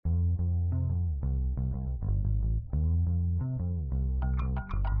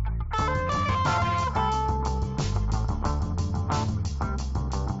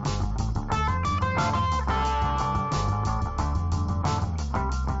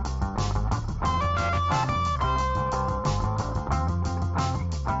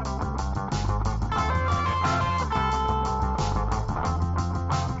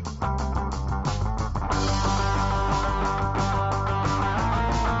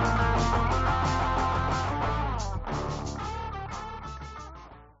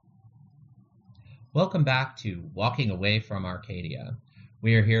Welcome back to Walking Away from Arcadia.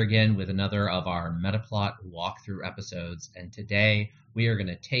 We are here again with another of our Metaplot walkthrough episodes, and today we are going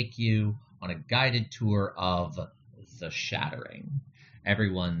to take you on a guided tour of The Shattering,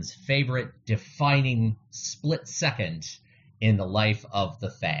 everyone's favorite defining split second in the life of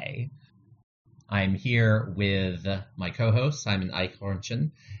the Fae. I'm here with my co-host, Simon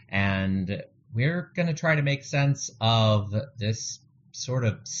Eichhornchen, and we're going to try to make sense of this sort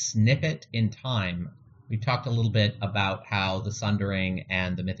of snippet in time. We talked a little bit about how the Sundering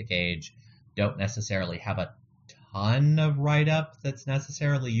and the Mythic Age don't necessarily have a ton of write-up that's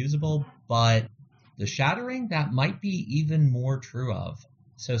necessarily usable, but the Shattering, that might be even more true of.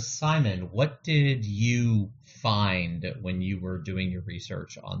 So Simon, what did you find when you were doing your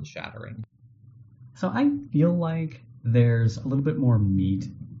research on the Shattering? So I feel like there's a little bit more meat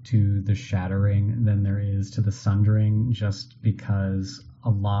to the Shattering than there is to the Sundering, just because a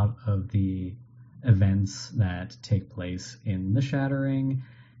lot of the events that take place in the Shattering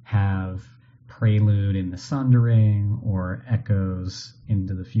have prelude in the Sundering or echoes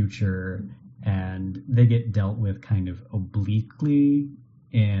into the future, and they get dealt with kind of obliquely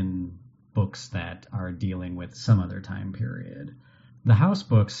in books that are dealing with some other time period. The house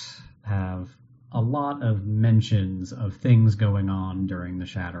books have a lot of mentions of things going on during the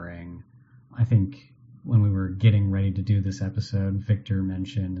Shattering. I think when we were getting ready to do this episode, Victor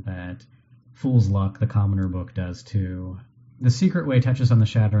mentioned that Fool's Luck, the Commoner book, does too. The Secret Way touches on the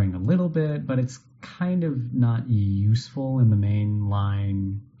Shattering a little bit, but it's kind of not useful in the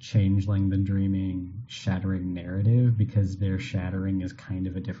mainline Changeling the Dreaming Shattering narrative, because their Shattering is kind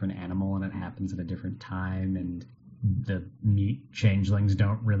of a different animal and it happens at a different time, and the meat changelings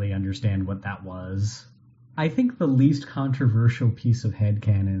don't really understand what that was. I think the least controversial piece of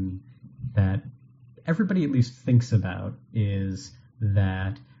headcanon that everybody at least thinks about is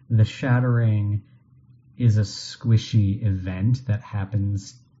that the Shattering is a squishy event that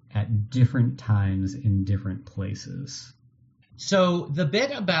happens at different times in different places. So the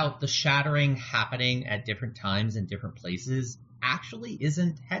bit about the Shattering happening at different times in different places actually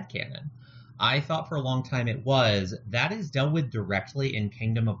isn't headcanon. I thought for a long time it was. That is dealt with directly in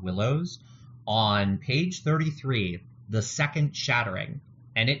Kingdom of Willows on page 33, the second Shattering.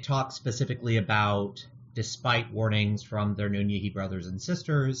 And it talks specifically about, despite warnings from their Nunyehi brothers and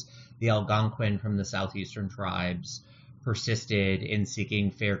sisters, the Algonquin from the southeastern tribes persisted in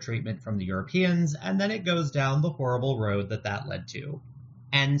seeking fair treatment from the Europeans, and then it goes down the horrible road that led to.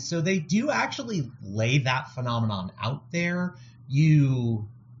 And so they do actually lay that phenomenon out there. You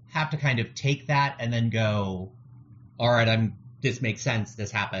have to kind of take that and then go, all right, this makes sense, this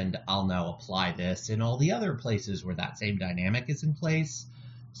happened, I'll now apply this in all the other places where that same dynamic is in place.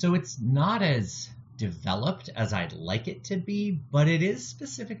 So it's not as developed as I'd like it to be, but it is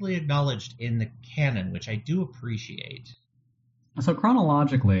specifically acknowledged in the canon, which I do appreciate. So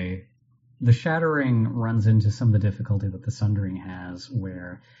chronologically, the Shattering runs into some of the difficulty that the Sundering has,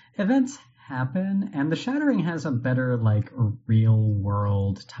 where events happen, and the Shattering has a better,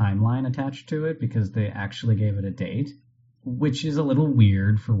 real-world timeline attached to it because they actually gave it a date, which is a little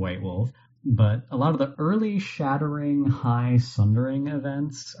weird for White Wolf. But a lot of the early Shattering, high Sundering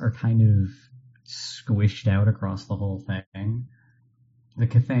events are kind of squished out across the whole thing. The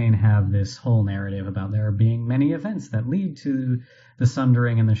Cathane have this whole narrative about there being many events that lead to the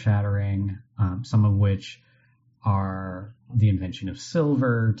Sundering and the Shattering, some of which are the invention of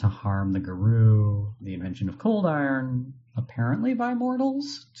silver to harm the Garou, the invention of cold iron, apparently by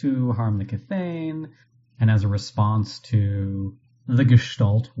mortals, to harm the Cathane, and as a response to the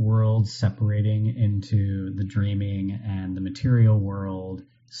Gestalt world separating into the dreaming and the material world,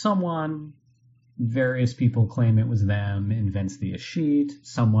 various people claim it was them, invents the Ashit,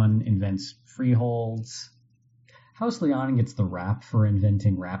 someone invents freeholds. House Leonin gets the rap for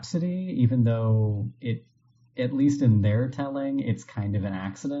inventing Rhapsody, even though it, at least in their telling, it's kind of an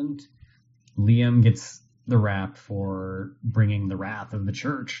accident. Liam gets the rap for bringing the wrath of the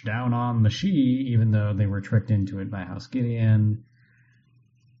church down on the Sidhe, even though they were tricked into it by House Gideon.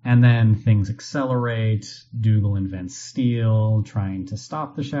 And then things accelerate. Dougal invents steel, trying to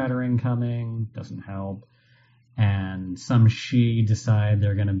stop the Shattering coming. Doesn't help. And some Sidhe decide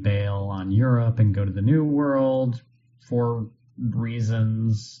they're going to bail on Europe and go to the New World for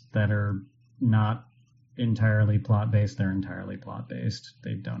reasons that are not entirely plot-based. They're entirely plot-based.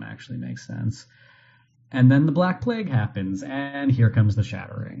 They don't actually make sense. And then the Black Plague happens, and here comes the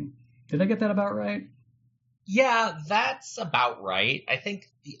Shattering. Did I get that about right? Yeah, that's about right. I think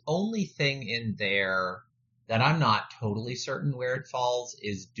the only thing in there that I'm not totally certain where it falls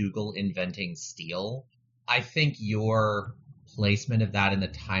is Dougal inventing steel. I think your placement of that in the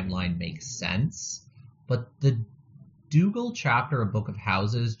timeline makes sense, but the Dougal chapter of Book of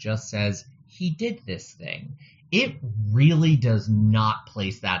Houses just says he did this thing. It really does not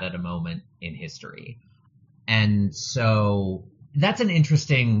place that at a moment in history. And so that's an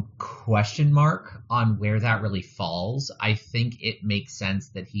interesting question mark on where that really falls. I think it makes sense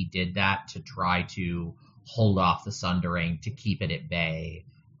that he did that to try to hold off the Sundering, to keep it at bay.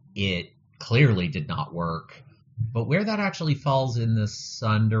 It clearly did not work. But where that actually falls in the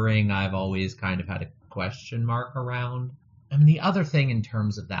Sundering, I've always kind of had a question mark around. I mean, the other thing in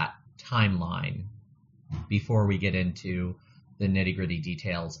terms of that timeline, before we get into the nitty-gritty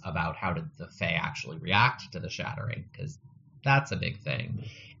details about how did the Fae actually react to the Shattering, because that's a big thing,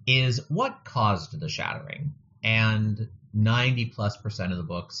 is what caused the Shattering. And 90+% of the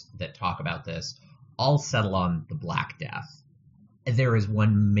books that talk about this all settle on the Black Death. There is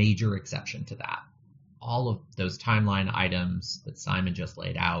one major exception to that. All of those timeline items that Simon just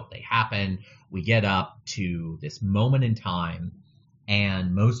laid out, they happen. We get up to this moment in time,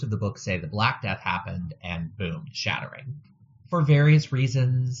 and most of the books say the Black Death happened, and boom, Shattering. For various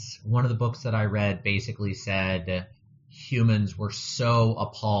reasons, one of the books that I read basically said humans were so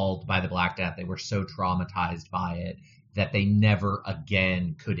appalled by the Black Death, they were so traumatized by it, that they never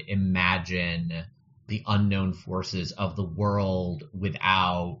again could imagine the unknown forces of the world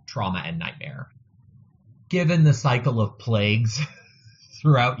without trauma and nightmare. Given the cycle of plagues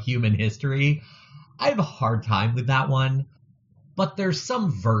throughout human history, I have a hard time with that one, but there's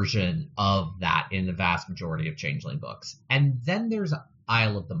some version of that in the vast majority of Changeling books. And then there's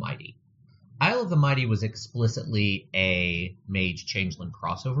Isle of the Mighty. Isle of the Mighty was explicitly a Mage Changeling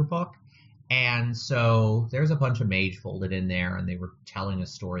crossover book, and so there's a bunch of Mage folded in there, and they were telling a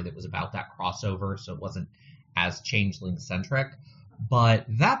story that was about that crossover, so it wasn't as Changeling-centric. But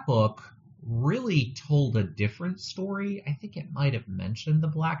that book really told a different story. I think it might have mentioned the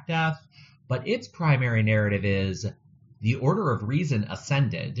Black Death, but its primary narrative is the Order of Reason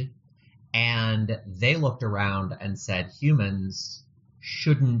ascended, and they looked around and said humans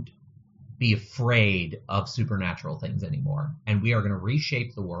shouldn't be afraid of supernatural things anymore, and we are going to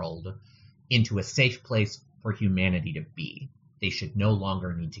reshape the world into a safe place for humanity to be. They should no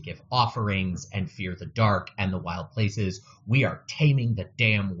longer need to give offerings and fear the dark and the wild places. We are taming the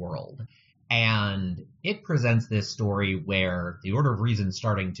damn world. And it presents this story where the Order of Reason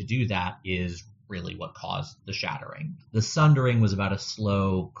starting to do that is really what caused the Shattering. The Sundering was about a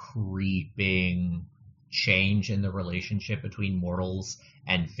slow, creeping change in the relationship between mortals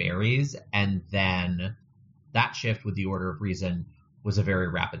and fairies, and then that shift with the Order of Reason was a very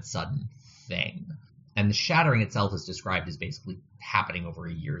rapid, sudden thing. And the Shattering itself is described as basically happening over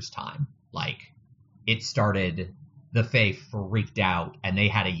a year's time. Like, it started, the Fae freaked out, and they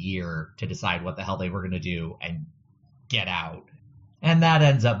had a year to decide what the hell they were going to do and get out. And that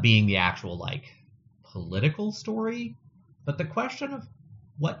ends up being the actual, like, political story. But the question of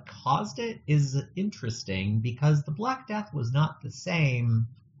what caused it is interesting, because the Black Death was not the same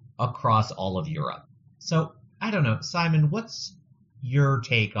across all of Europe. So, I don't know. Simon, what's your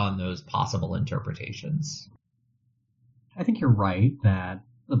take on those possible interpretations? I think you're right that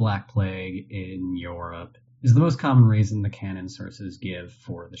the Black Plague in Europe is the most common reason the canon sources give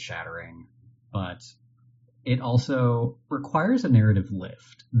for the Shattering, but it also requires a narrative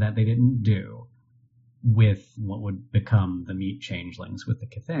lift that they didn't do with what would become the Meat Changelings with the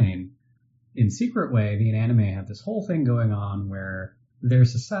Cathane. In Secret Way, the Inanimate have this whole thing going on where their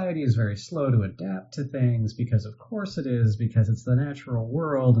society is very slow to adapt to things, because of course it is, because it's the natural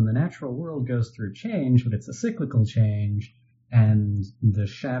world, and the natural world goes through change, but it's a cyclical change, and the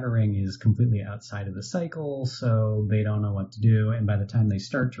Shattering is completely outside of the cycle, so they don't know what to do, and by the time they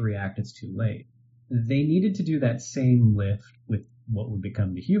start to react, it's too late. They needed to do that same lift with what would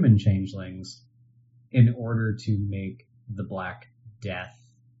become the human changelings in order to make the Black Death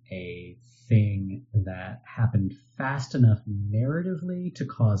a thing that happened fast enough narratively to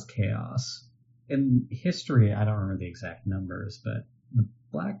cause chaos. In history, I don't remember the exact numbers, but the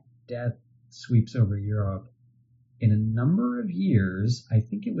Black Death sweeps over Europe in a number of years. I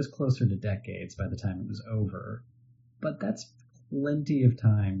think it was closer to decades by the time it was over. But that's plenty of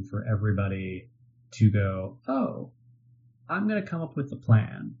time for everybody to go, oh, I'm going to come up with a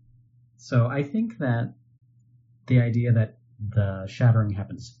plan. So I think that the idea that the Shattering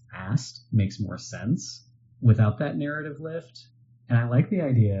happens fast makes more sense without that narrative lift. And I like the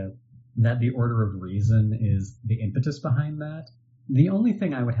idea that the Order of Reason is the impetus behind that. The only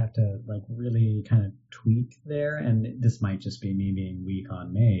thing I would have to really kind of tweak there, and this might just be me being weak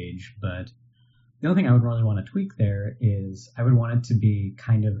on Mage, but The only thing I would really want to tweak there is I would want it to be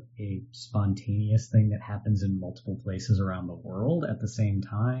kind of a spontaneous thing that happens in multiple places around the world at the same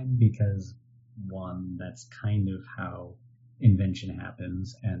time, because one, that's kind of how invention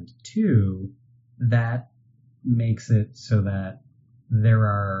happens, and two, that makes it so that there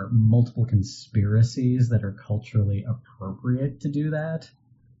are multiple conspiracies that are culturally appropriate to do that.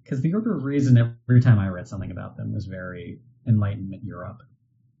 Because the Order of Reason, every time I read something about them, was very Enlightenment Europe.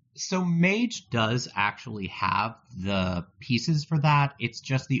 So Mage does actually have the pieces for that. It's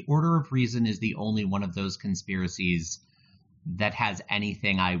just the Order of Reason is the only one of those conspiracies that has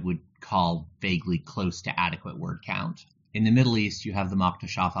anything I would call vaguely close to adequate word count. In the Middle East, you have the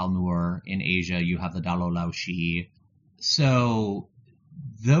Makhtashaf al-Nur. In Asia, you have the Dalo Lao-Shi. So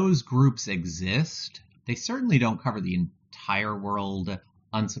those groups exist. They certainly don't cover the entire world.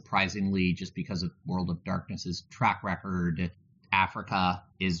 Unsurprisingly, just because of World of Darkness's track record, Africa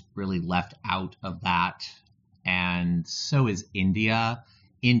is really left out of that. And so is India.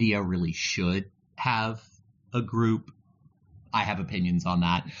 India really should have a group. I have opinions on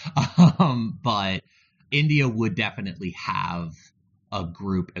that. But India would definitely have a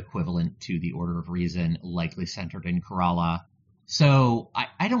group equivalent to the Order of Reason, likely centered in Kerala. So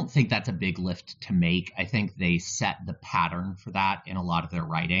I don't think that's a big lift to make. I think they set the pattern for that in a lot of their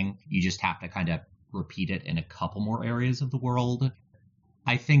writing. You just have to kind of repeat it in a couple more areas of the world.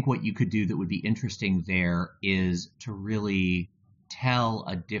 I think what you could do that would be interesting there is to really tell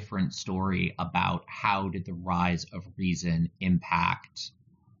a different story about how did the rise of reason impact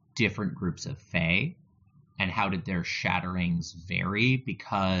different groups of Fae, and how did their shatterings vary,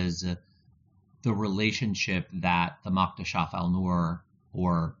 because the relationship that the Makhtashaf al-Nur,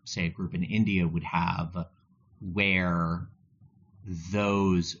 or say a group in India, would have, where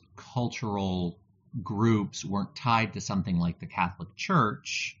those cultural groups weren't tied to something like the Catholic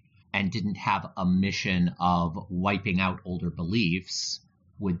Church and didn't have a mission of wiping out older beliefs,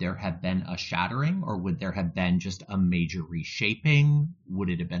 would there have been a shattering, or would there have been just a major reshaping? Would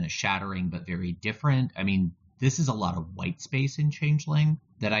it have been a shattering but very different? I mean, this is a lot of white space in Changeling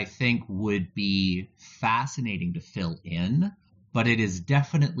that I think would be fascinating to fill in, but it is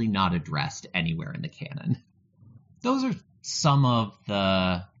definitely not addressed anywhere in the canon. Those are some of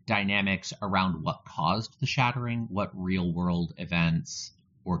the dynamics around what caused the shattering, what real world events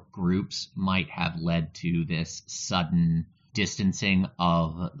or groups might have led to this sudden distancing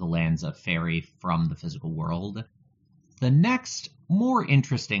of the lands of Faerie from the physical world. The next, more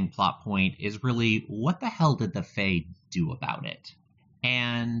interesting plot point is really, what the hell did the Fae do about it?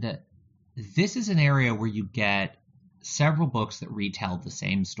 And this is an area where you get several books that retell the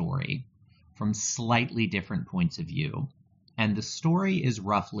same story from slightly different points of view. And the story is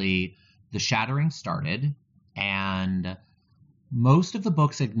roughly, the shattering started, and most of the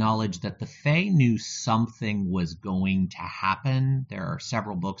books acknowledge that the Fae knew something was going to happen. There are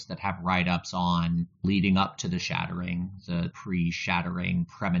several books that have write-ups on leading up to the shattering, the pre-shattering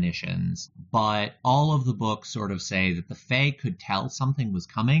premonitions. But all of the books sort of say that the Fae could tell something was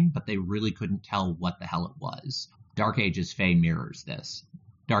coming, but they really couldn't tell what the hell it was. Dark Ages Fae mirrors this.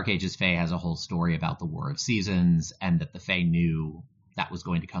 Dark Ages Fae has a whole story about the War of Seasons, and that the Fae knew that was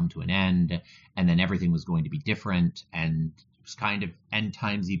going to come to an end, and then everything was going to be different, and it was kind of end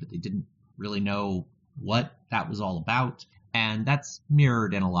timesy, but they didn't really know what that was all about. And that's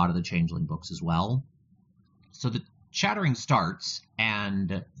mirrored in a lot of the Changeling books as well. So the shattering starts,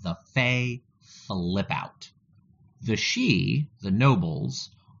 and the Fae flip out. The Sidhe, the nobles,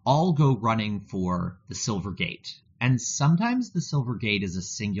 all go running for the Silver Gate. And sometimes the Silver Gate is a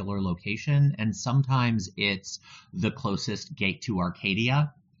singular location, and sometimes it's the closest gate to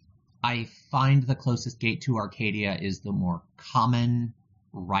Arcadia. I find the closest gate to Arcadia is the more common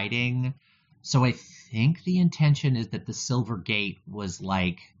writing. So I think the intention is that the Silver Gate was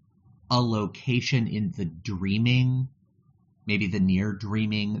like a location in the dreaming, maybe the near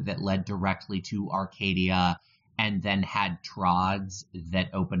dreaming that led directly to Arcadia, and then had trods that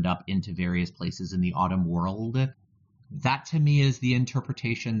opened up into various places in the Autumn world. That to me is the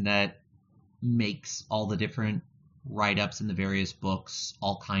interpretation that makes all the different write-ups in the various books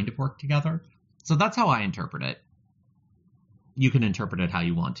all kind of work together. So that's how I interpret it. You can interpret it how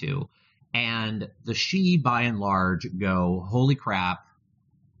you want to. And the Sidhe, by and large, go, holy crap,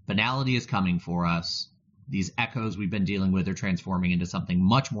 banality is coming for us. These echoes we've been dealing with are transforming into something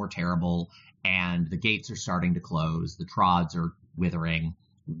much more terrible, and the gates are starting to close, the trods are withering,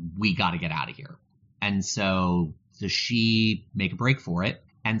 we got to get out of here. And so the Sidhe make a break for it,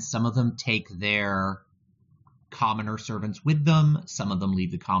 and some of them take their commoner servants with them, some of them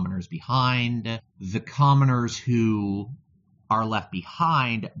leave the commoners behind. The commoners who are left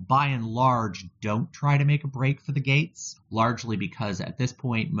behind, by and large, don't try to make a break for the gates, largely because at this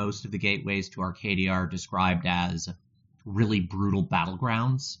point, most of the gateways to Arcadia are described as really brutal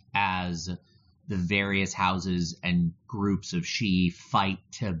battlegrounds, as the various houses and groups of Sidhe fight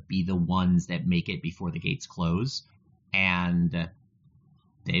to be the ones that make it before the gates close. And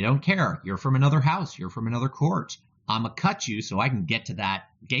they don't care. You're from another house. You're from another court. I'm going to cut you so I can get to that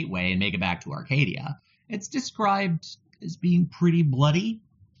gateway and make it back to Arcadia. It's described as being pretty bloody.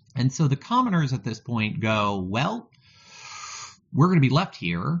 And so the commoners at this point go, well, we're going to be left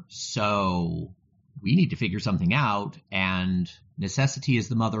here, so we need to figure something out. And necessity is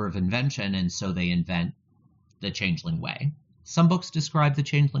the mother of invention, and so they invent the Changeling Way. Some books describe the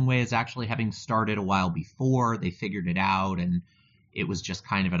Changeling Way as actually having started a while before. They figured it out, and it was just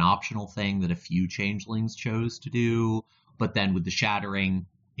kind of an optional thing that a few changelings chose to do. But then with the Shattering,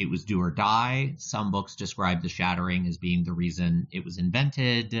 it was do or die. Some books describe the Shattering as being the reason it was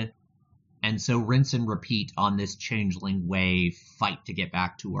invented. And so rinse and repeat on this Changeling Way fight to get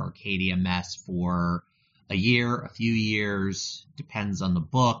back to Arcadia mess for a year, a few years, depends on the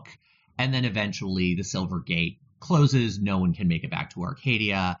book. And then eventually the Silver Gate closes, no one can make it back to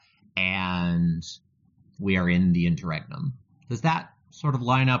Arcadia, and we are in the interregnum. Does that sort of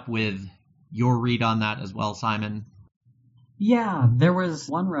line up with your read on that as well, Simon? Yeah, there was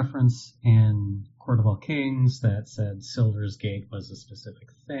one reference in Court of All Kings that said Silver's Gate was a specific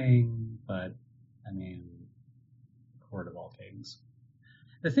thing, but, I mean, Court of All Kings.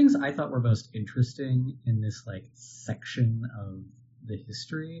 The things I thought were most interesting in this, section of the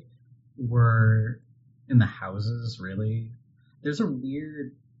history were in the houses, really. There's a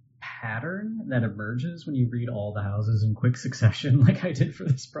weird pattern that emerges when you read all the houses in quick succession, like I did for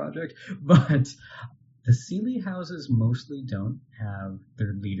this project, but the Seelie houses mostly don't have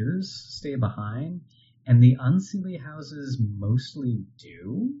their leaders stay behind, and the Unseelie houses mostly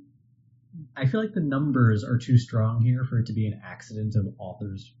do. I feel like the numbers are too strong here for it to be an accident of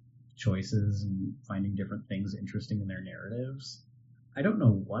authors' choices and finding different things interesting in their narratives. I don't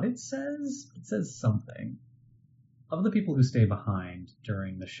know what it says. It says something. Of the people who stay behind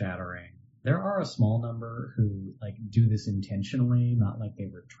during the Shattering, there are a small number who do this intentionally, not like they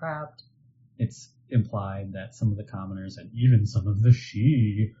were trapped. It's implied that some of the commoners and even some of the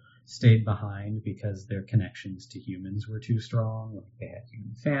Sidhe stayed behind because their connections to humans were too strong, like they had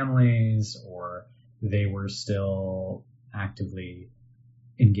human families, or they were still actively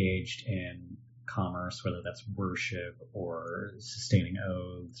engaged in commerce, whether that's worship or sustaining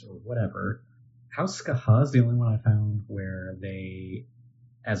oaths or whatever. House Skaha is the only one I found where they,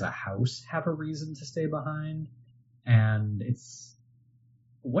 as a house, have a reason to stay behind, and it's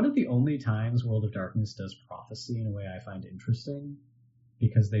one of the only times World of Darkness does prophecy in a way I find interesting,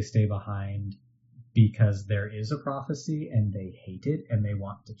 because they stay behind because there is a prophecy and they hate it and they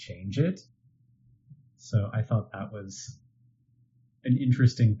want to change it. So I thought that was an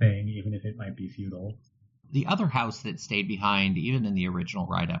interesting thing, even if it might be futile. The other house that stayed behind, even in the original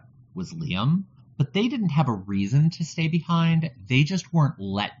write-up, was Liam, but they didn't have a reason to stay behind. They just weren't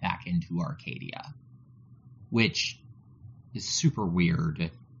let back into Arcadia, which is super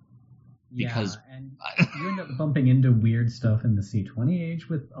weird. Because and you end up bumping into weird stuff in the C20 age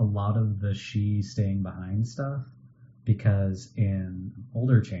with a lot of the Sidhe staying behind stuff, because in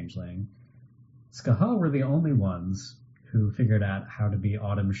older Changeling, Skaha were the only ones who figured out how to be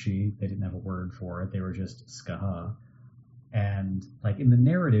Autumn Sidhe. They didn't have a word for it. They were just Skaha. And in the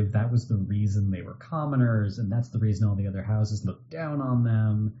narrative, that was the reason they were commoners, and that's the reason all the other houses looked down on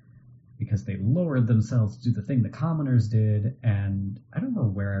them, because they lowered themselves to do the thing the commoners did. And I don't know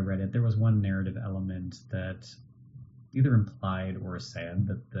where I read it. There was one narrative element that either implied or said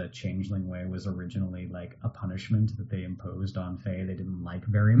that the Changeling Way was originally a punishment that they imposed on Fae they didn't like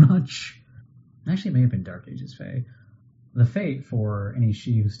very much. Actually, it may have been Dark Ages Fae. The fate for any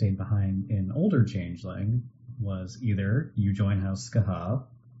Sidhe who stayed behind in older Changeling was either you join House Skaha,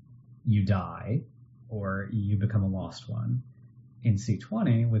 you die, or you become a lost one. In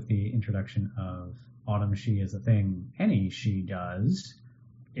C20, with the introduction of Autumn Sidhe as a thing any Sidhe does,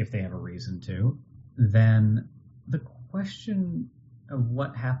 if they have a reason to, then the question of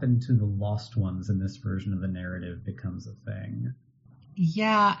what happened to the lost ones in this version of the narrative becomes a thing.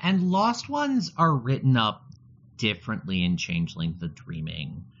 Yeah, and lost ones are written up differently in Changeling the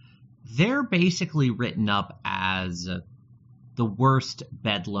Dreaming. They're basically written up as the worst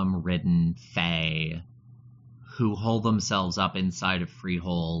bedlam-ridden Fae who hold themselves up inside of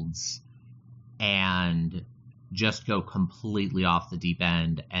freeholds and just go completely off the deep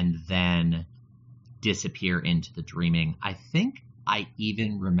end and then disappear into the dreaming. I think I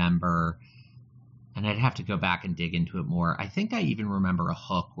even remember, and I'd have to go back and dig into it more. I think I even remember a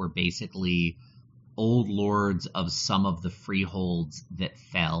hook where basically old lords of some of the freeholds that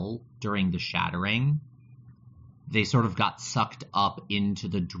fell during the Shattering, they sort of got sucked up into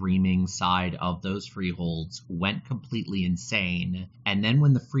the dreaming side of those freeholds, went completely insane, and then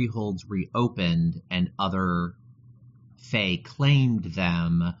when the freeholds reopened and other fae claimed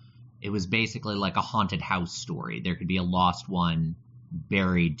them, it was basically like a haunted house story. There could be a lost one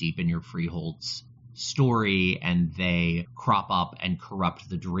buried deep in your freehold's story, and they crop up and corrupt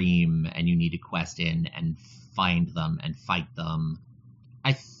the dream, and you need to quest in and find them and fight them.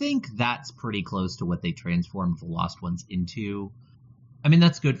 I think that's pretty close to what they transformed the Lost Ones into. I mean,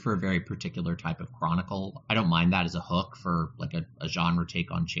 that's good for a very particular type of chronicle. I don't mind that as a hook for like a genre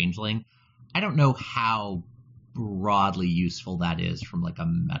take on Changeling. I don't know how broadly useful that is from like a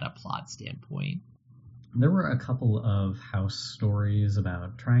meta plot standpoint. There were a couple of house stories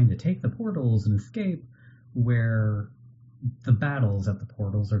about trying to take the portals and escape, where the battles at the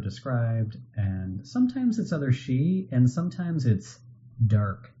portals are described, and sometimes it's other she, and sometimes it's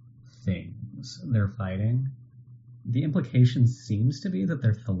dark things they're fighting. The implication seems to be that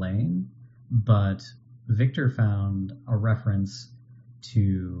they're Thelain, but Victor found a reference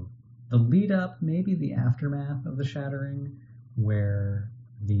to the lead up, maybe the aftermath of the Shattering, where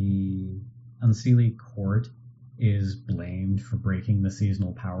the Unseelie court is blamed for breaking the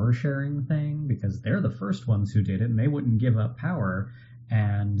seasonal power sharing thing because they're the first ones who did it and they wouldn't give up power.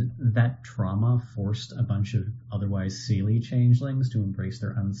 And that trauma forced a bunch of otherwise Seelie changelings to embrace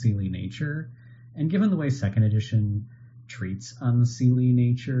their Unseelie nature. And given the way second edition treats Unseelie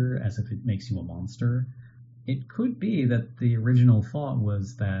nature as if it makes you a monster, it could be that the original thought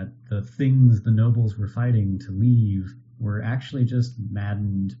was that the things the nobles were fighting to leave were actually just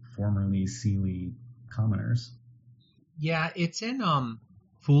maddened, formerly Seelie commoners. Yeah, it's in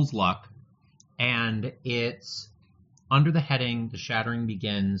Fool's Luck, and it's under the heading, The Shattering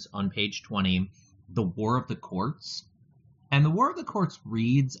Begins, on page 20, The War of the Courts. And The War of the Courts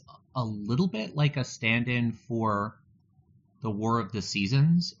reads a little bit like a stand-in for The War of the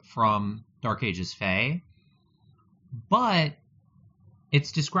Seasons from Dark Ages Fae, but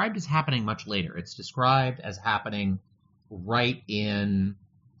it's described as happening much later. It's described as happening right in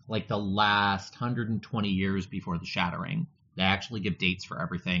like the last 120 years before the Shattering. They actually give dates for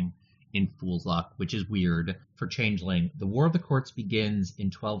everything in Fool's Luck, which is weird for Changeling. The War of the Courts begins in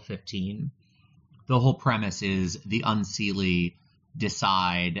 1215. The whole premise is the Unseelie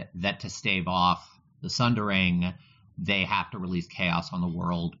decide that to stave off the Sundering, they have to release chaos on the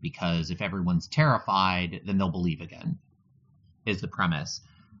world, because if everyone's terrified, then they'll believe again, is the premise.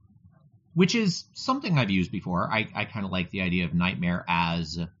 Which is something I've used before. I kind of like the idea of nightmare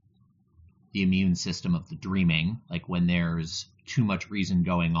as the immune system of the dreaming. Like when there's too much reason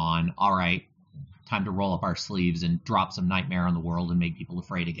going on, all right, time to roll up our sleeves and drop some nightmare on the world and make people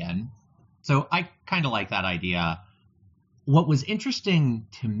afraid again. So I kind of like that idea. What was interesting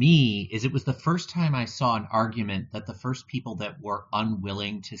to me is it was the first time I saw an argument that the first people that were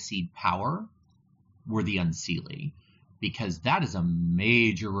unwilling to cede power were the Unseelie, because that is a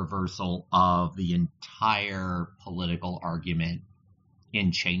major reversal of the entire political argument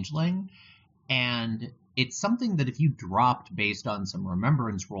in Changeling. And it's something that if you dropped based on some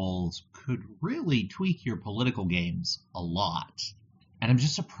remembrance rolls could really tweak your political games a lot. And I'm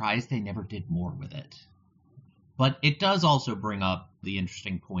just surprised they never did more with it. But it does also bring up the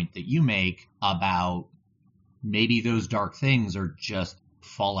interesting point that you make about maybe those dark things are just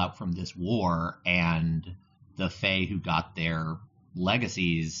fallout from this war, and the Fae who got their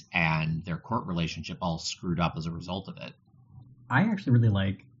legacies and their court relationship all screwed up as a result of it. I actually really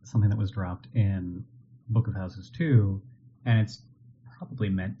like something that was dropped in Book of Houses 2, and it's probably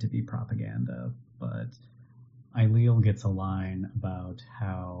meant to be propaganda, but Ailill gets a line about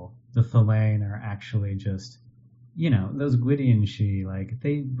how the Thelain are actually just, you know, those Gwydion she, like,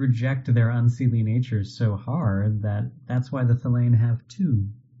 they reject their Unseelie natures so hard that that's why the Thelain have two.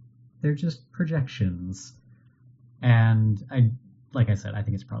 They're just projections. And like I said, I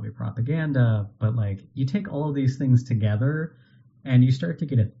think it's probably propaganda, but like you take all of these things together and you start to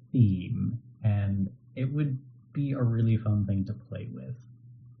get a theme, and it would be a really fun thing to play with.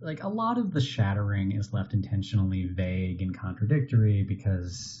 Like a lot of the Shattering is left intentionally vague and contradictory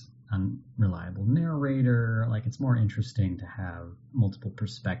because unreliable narrator, like it's more interesting to have multiple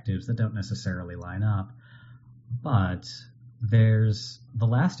perspectives that don't necessarily line up. But there's the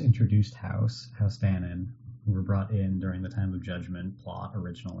last introduced house, House Danon, who were brought in during the Time of Judgment plot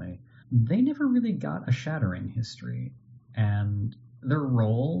originally. They never really got a Shattering history, and their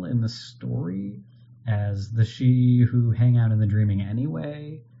role in the story as the she who hang out in the dreaming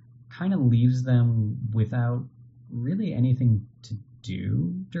anyway kind of leaves them without really anything to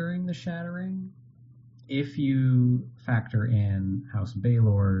do during the Shattering. If you factor in House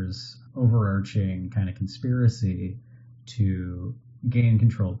Baelor's overarching kind of conspiracy to gain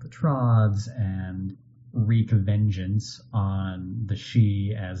control of the Trods and wreak vengeance on the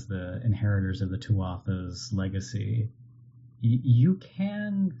Sidhe as the inheritors of the Tuatha's legacy, you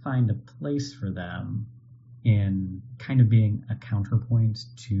can find a place for them in kind of being a counterpoint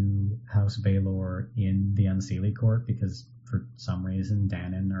to House Baelor in the Unseelie Court, because for some reason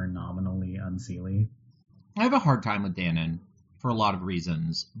Danann are nominally Unseelie. I have a hard time with Danann for a lot of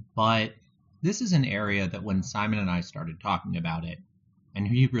reasons, but this is an area that when Simon and I started talking about it, and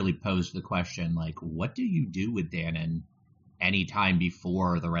he really posed the question, like, what do you do with Danann any time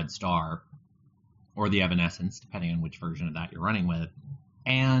before the Red Star or the Evanescence, depending on which version of that you're running with?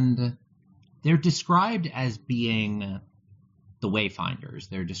 And they're described as being the Wayfinders.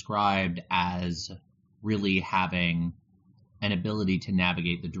 They're described as really having an ability to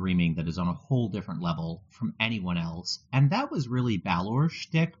navigate the dreaming that is on a whole different level from anyone else. And that was really Balor's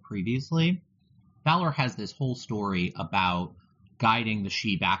shtick previously. Balor has this whole story about guiding the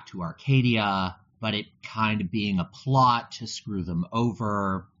Sidhe back to Arcadia, but it kind of being a plot to screw them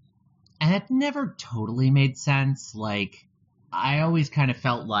over. And it never totally made sense. Like, I always kind of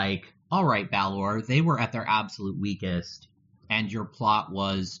felt like, all right, Balor, they were at their absolute weakest, and your plot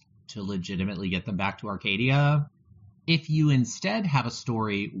was to legitimately get them back to Arcadia. If you instead have a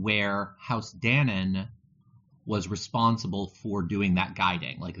story where House Danann was responsible for doing that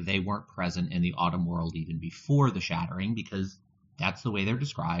guiding, like they weren't present in the Autumn World even before the Shattering, because that's the way they're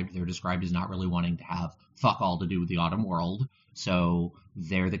described. They're described as not really wanting to have fuck all to do with the Autumn World, so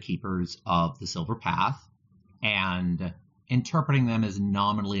they're the keepers of the Silver Path, and interpreting them as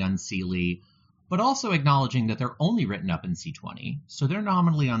nominally Unseelie, but also acknowledging that they're only written up in C20, so they're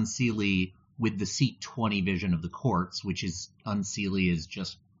nominally Unseelie with the C20 vision of the courts, which is Unseelie is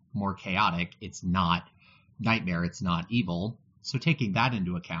just more chaotic. It's not nightmare, it's not evil. So taking that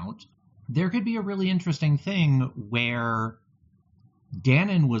into account, there could be a really interesting thing where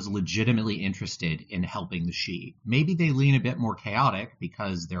Danann was legitimately interested in helping the Sidhe. Maybe they lean a bit more chaotic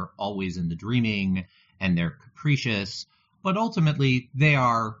because they're always in the dreaming and they're capricious, but ultimately they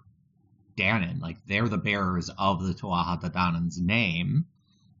are Danann. Like, they're the bearers of the Tuatha Dé Danann's name.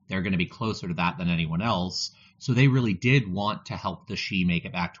 They're going to be closer to that than anyone else. So they really did want to help the Sidhe make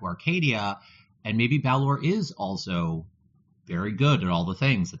it back to Arcadia. And maybe Balor is also very good at all the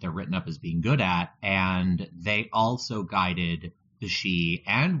things that they're written up as being good at. And they also guided the Sidhe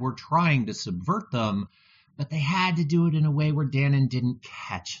and were trying to subvert them, but they had to do it in a way where Danann didn't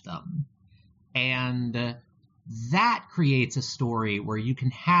catch them. And that creates a story where you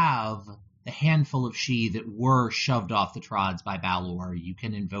can have the handful of Sidhe that were shoved off the Trods by Balor. You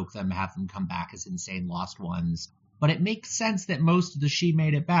can invoke them, have them come back as insane lost ones. But it makes sense that most of the Sidhe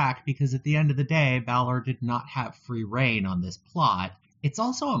made it back, because at the end of the day, Balor did not have free reign on this plot. It's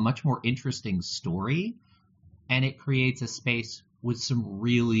also a much more interesting story, and it creates a space with some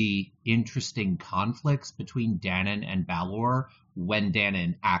really interesting conflicts between Danann and Balor when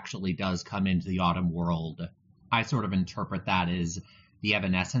Danann actually does come into the Autumn World. I sort of interpret that as the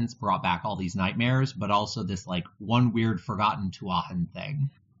Evanescence brought back all these nightmares, but also this, like, one weird forgotten Tuathan thing.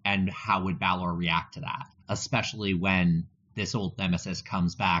 And how would Balor react to that? Especially when this old nemesis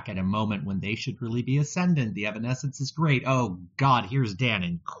comes back at a moment when they should really be ascendant. The Evanescence is great. Oh, God, here's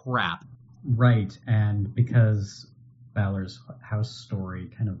Danann. Crap. Right, and because Balor's house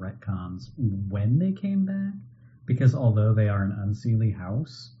story kind of retcons when they came back, because although they are an Unseelie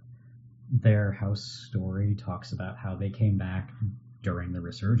house, their house story talks about how they came back during the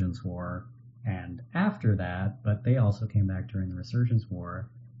Resurgence War and after that, but they also came back during the Resurgence War.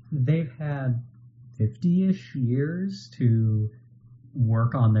 They've had 50-ish years to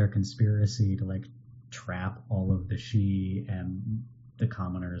work on their conspiracy to, like, trap all of the Sidhe and the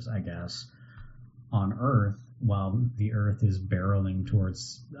commoners, I guess, on Earth, while the Earth is barreling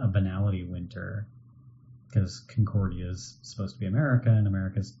towards a banality winter, because Concordia is supposed to be America, and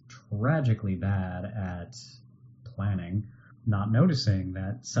America's tragically bad at planning, not noticing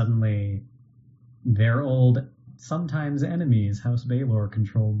that suddenly their old, sometimes enemies, House Baelor,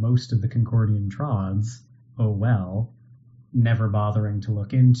 control most of the Concordian Trods. Oh well. Never bothering to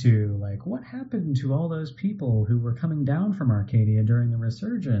look into, like, what happened to all those people who were coming down from Arcadia during the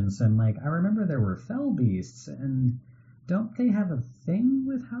Resurgence? And, like, I remember there were Fell Beasts, and don't they have a thing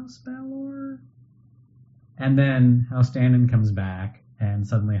with House Balor? And then House Danann comes back, and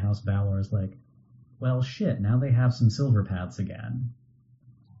suddenly House Balor is like, well, shit, now they have some Silver Paths again.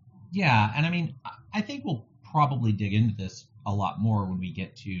 Yeah, and I mean, I think we'll probably dig into this a lot more when we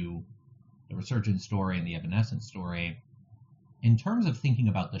get to the Resurgence story and the Evanescence story. In terms of thinking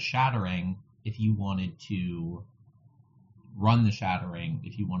about the Shattering, if you wanted to run the Shattering,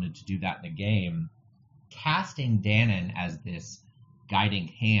 if you wanted to do that in the game, casting Dahnan as this guiding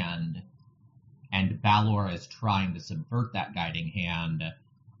hand and Balor as trying to subvert that guiding hand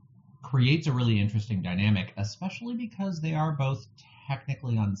creates a really interesting dynamic, especially because they are both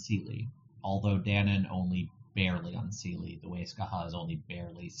technically unseelie, although Dahnan only barely unseelie, the way Skaha is only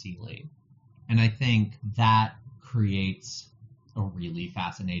barely seelie. And I think that creates a really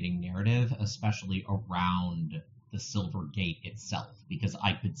fascinating narrative, especially around the Silver Gate itself, because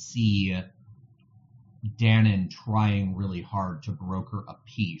I could see Dahnan trying really hard to broker a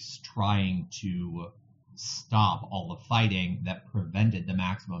peace, trying to stop all the fighting that prevented the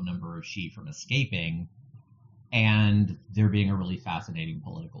maximum number of Sidhe from escaping, and there being a really fascinating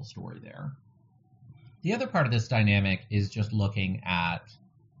political story there. The other part of this dynamic is just looking at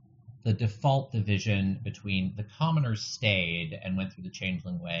the default division between the commoners stayed and went through the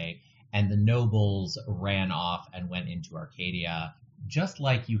Changeling Way, and the nobles ran off and went into Arcadia, just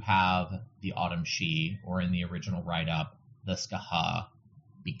like you have the Autumn Sidhe, or in the original write-up, the Skaha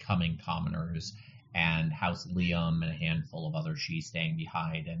becoming commoners, and House Liam and a handful of other Sidhe staying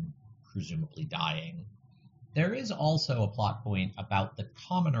behind and presumably dying. There is also a plot point about the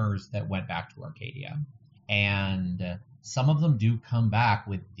commoners that went back to Arcadia, and some of them do come back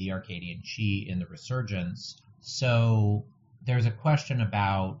with the Arcadian Sidhe in the Resurgence, so there's a question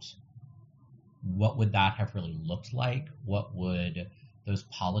about what would that have really looked like? What would those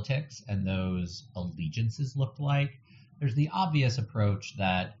politics and those allegiances look like? There's the obvious approach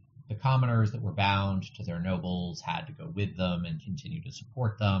that the commoners that were bound to their nobles had to go with them and continue to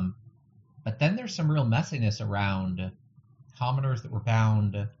support them. But then there's some real messiness around commoners that were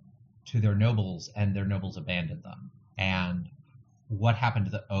bound to their nobles and their nobles abandoned them. And what happened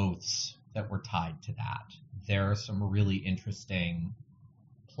to the oaths that were tied to that? There are some really interesting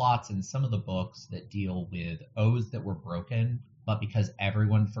plots in some of the books that deal with oaths that were broken, but because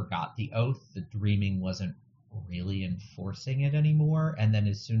everyone forgot the oath, the Dreaming wasn't really enforcing it anymore. And then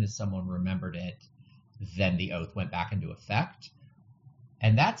as soon as someone remembered it, then the oath went back into effect.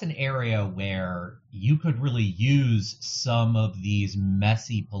 And that's an area where you could really use some of these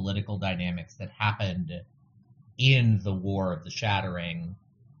messy political dynamics that happened in the War of the Shattering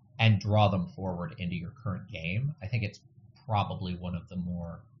and draw them forward into your current game. I think it's probably one of the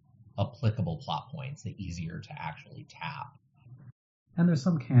more applicable plot points, the easier to actually tap. And there's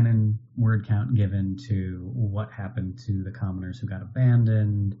some canon word count given to what happened to the commoners who got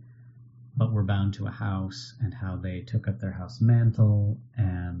abandoned, but were bound to a house, and how they took up their house mantle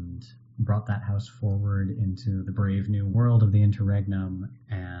and brought that house forward into the brave new world of the Interregnum.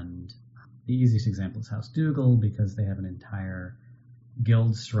 And the easiest example is House Dougal, because they have an entire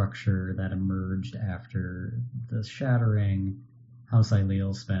guild structure that emerged after the Shattering. House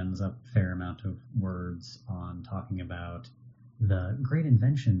Aileal spends a fair amount of words on talking about the great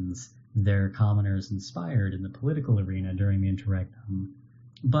inventions their commoners inspired in the political arena during the Interregnum.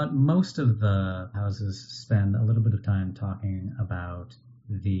 But most of the houses spend a little bit of time talking about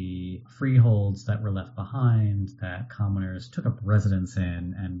the freeholds that were left behind, that commoners took up residence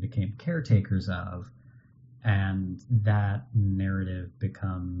in and became caretakers of. And that narrative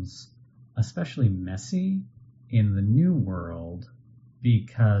becomes especially messy in the New World,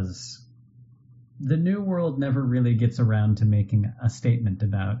 because the New World never really gets around to making a statement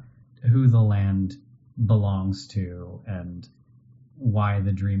about who the land belongs to and why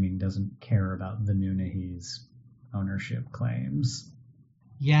the Dreaming doesn't care about the Nunnehi's ownership claims.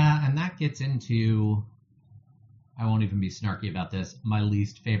 Yeah, and that gets into, I won't even be snarky about this, my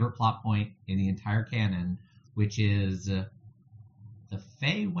least favorite plot point in the entire canon, which is the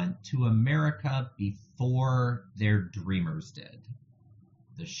Fae went to America before their Dreamers did.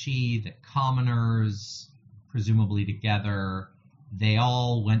 The Sidhe, the commoners, presumably together, they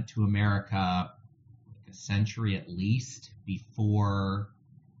all went to America a century at least before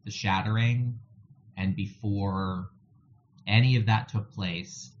the Shattering and before any of that took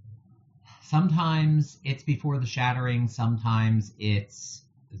place. Sometimes it's before the Shattering, sometimes it's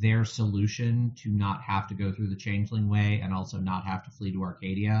their solution to not have to go through the Changeling Way and also not have to flee to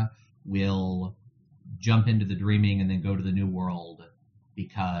Arcadia. Will jump into the Dreaming and then go to the New World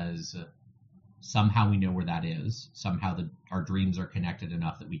because somehow we know where that is. Somehow our dreams are connected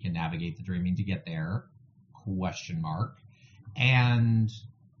enough that we can navigate the Dreaming to get there. ? And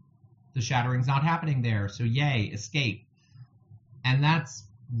the Shattering's not happening there, so yay, escape. And that's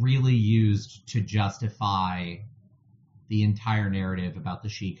really used to justify the entire narrative about the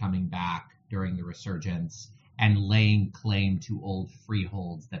Sidhe coming back during the Resurgence and laying claim to old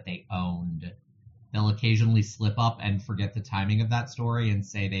freeholds that they owned. They'll occasionally slip up and forget the timing of that story and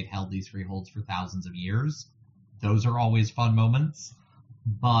say they've held these freeholds for thousands of years. Those are always fun moments.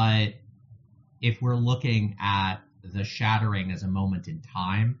 But if we're looking at the shattering as a moment in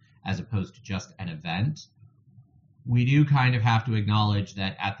time, as opposed to just an event, we do kind of have to acknowledge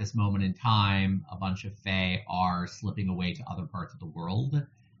that at this moment in time, a bunch of Fae are slipping away to other parts of the world,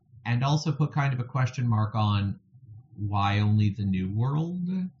 and also put kind of a question mark on why only the New World,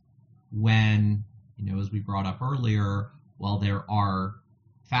 when, as we brought up earlier, while there are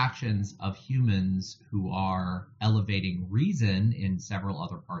factions of humans who are elevating reason in several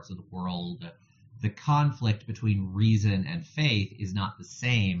other parts of the world, the conflict between reason and faith is not the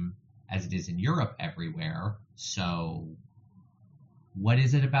same as it is in Europe everywhere. So what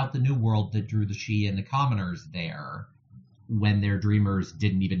is it about the New World that drew the Sidhe and the commoners there when their dreamers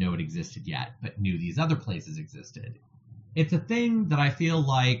didn't even know it existed yet, but knew these other places existed? It's a thing that I feel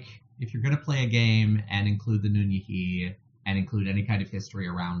like if you're going to play a game and include the Nunnehi and include any kind of history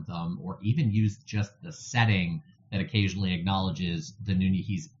around them, or even use just the setting that occasionally acknowledges the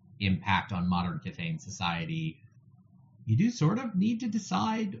Nunnehi's impact on modern Cthulhu society, you do sort of need to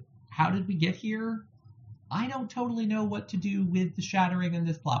decide, how did we get here? I don't totally know what to do with the shattering in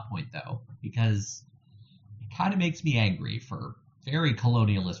this plot point, though, because it kind of makes me angry for very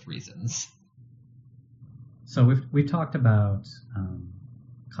colonialist reasons. So we've talked about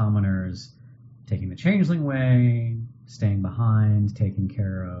commoners taking the Changeling Way, staying behind, taking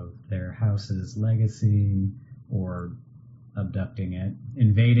care of their house's legacy, or abducting it,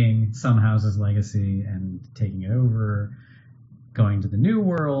 invading some house's legacy and taking it over, going to the New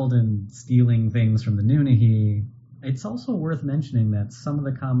World and stealing things from the Nunnehi. It's also worth mentioning that some of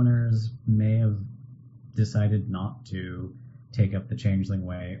the commoners may have decided not to take up the Changeling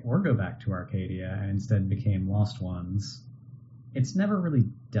Way or go back to Arcadia and instead became Lost Ones. It's never really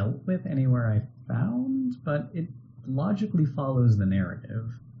dealt with anywhere I found, but it logically follows the narrative.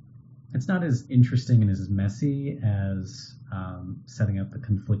 It's not as interesting and as messy as setting up the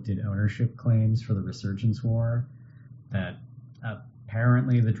conflicted ownership claims for the Resurgence War, that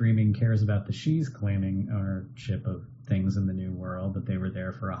apparently the Dreaming cares about the Sidhe's claiming ownership of things in the New World that they were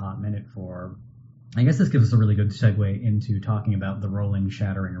there for a hot minute for. I guess this gives us a really good segue into talking about the rolling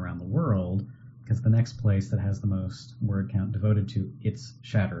shattering around the world, because the next place that has the most word count devoted to its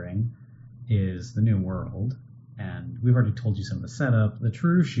shattering is the New World. And we've already told you some of the setup. The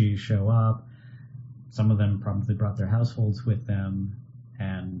true Sidhe show up. Some of them probably brought their households with them.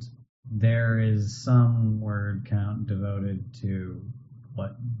 And there is some word count devoted to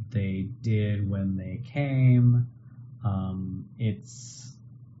what they did when they came. It's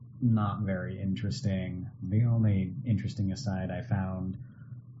not very interesting. The only interesting aside I found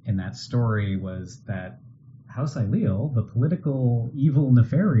in that story was that House Ailill, the political, evil,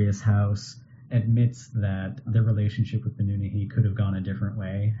 nefarious house, admits that their relationship with the Nunnehi could have gone a different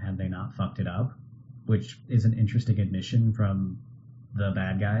way had they not fucked it up, which is an interesting admission from the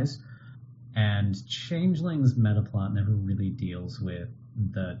bad guys. And Changeling's metaplot never really deals with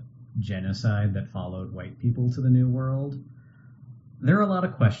the genocide that followed white people to the New World. There are a lot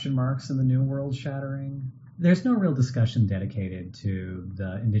of question marks in the New World shattering. There's no real discussion dedicated to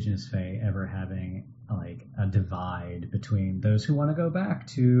the Indigenous Fae ever having like a divide between those who want to go back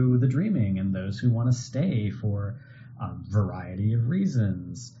to the Dreaming and those who want to stay for a variety of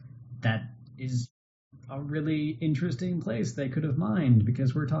reasons. That is a really interesting place they could have mined,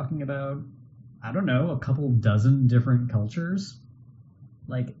 because we're talking about, I don't know, a couple dozen different cultures.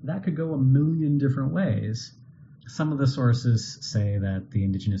 Like, that could go a million different ways. Some of the sources say that the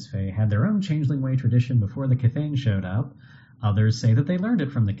Indigenous Fae had their own Changeling Way tradition before the Cthulhu showed up. Others say that they learned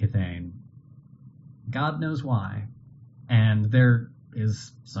it from the Cthulhu. God knows why. And there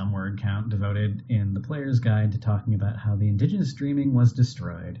is some word count devoted in the player's guide to talking about how the Indigenous Dreaming was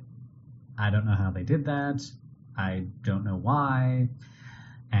destroyed. I don't know how they did that. I don't know why.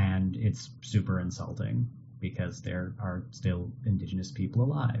 And it's super insulting, because there are still Indigenous people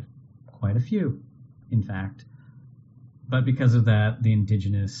alive. Quite a few, in fact. But because of that, the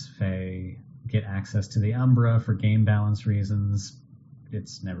Indigenous Fae get access to the Umbra for game balance reasons.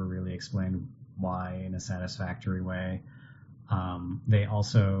 It's never really explained why in a satisfactory way. They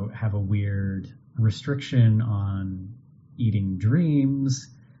also have a weird restriction on eating dreams.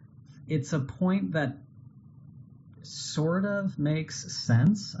 It's a point that sort of makes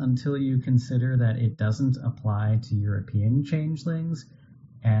sense until you consider that it doesn't apply to European changelings,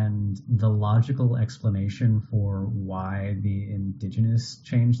 and the logical explanation for why the indigenous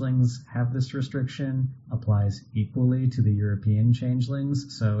changelings have this restriction applies equally to the European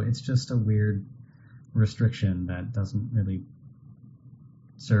changelings. So it's just a weird restriction that doesn't really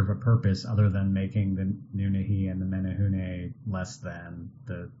serve a purpose other than making the Nunnehi and the Menehune less than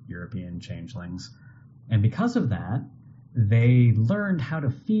the European changelings. And because of that, they learned how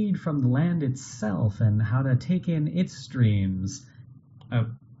to feed from the land itself and how to take in its streams. A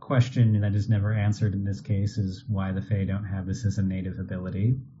question that is never answered in this case is why the Fae don't have this as a native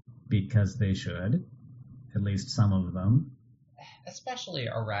ability, because they should, at least some of them. Especially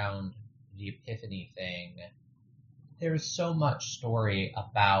around the Epiphany thing, there's so much story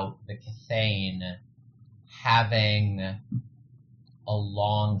about the Cathane having a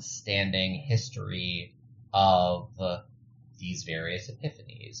long-standing history of these various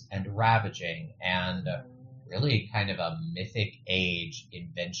epiphanies and ravaging, and really kind of a mythic age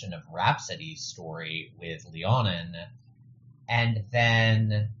invention of Rhapsody story with Leonin. And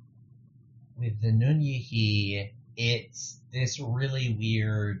then with the Nunnehi, it's this really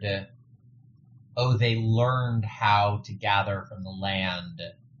weird, they learned how to gather from the land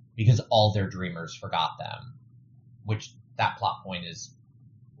because all their dreamers forgot them, which that plot point is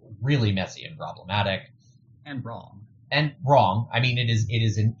really messy and problematic. And wrong. I mean, it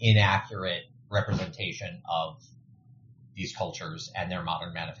is an inaccurate representation of these cultures and their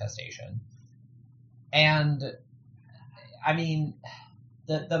modern manifestation. And I mean,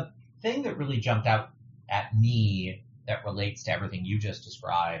 the thing that really jumped out at me that relates to everything you just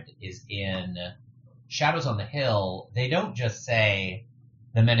described is in Shadows on the Hill. They don't just say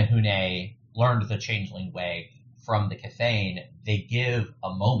the Menehune learned the changeling way from the Cathane. They give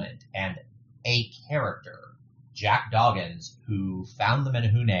a moment and a character, Jack Doggins, who found the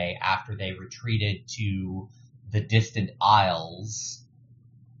Menehune after they retreated to the distant isles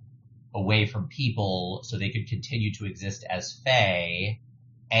away from people so they could continue to exist as Fae.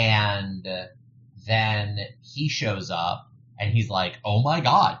 And then he shows up and he's like, oh my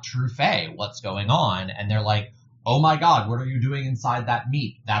god, true Fae, what's going on? And they're like, oh my god, what are you doing inside that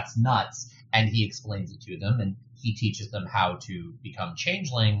meat? That's nuts. And he explains it to them and he teaches them how to become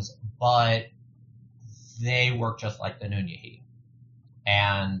changelings, but they work just like the Nunnehi.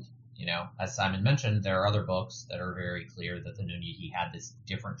 And, you know, as Simon mentioned, there are other books that are very clear that the Nunnehi had this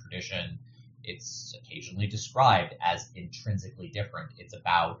different tradition. It's occasionally described as intrinsically different. It's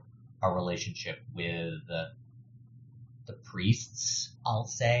about a relationship with the priests, I'll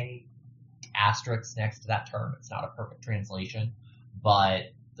say. Asterisks next to that term. It's not a perfect translation,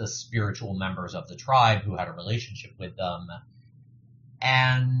 but the spiritual members of the tribe who had a relationship with them.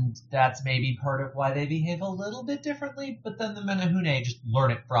 And that's maybe part of why they behave a little bit differently, but then the Menehune just learn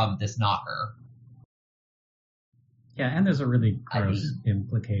it from this knocker. Yeah, and there's a really gross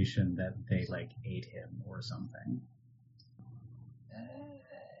implication that they, ate him or something.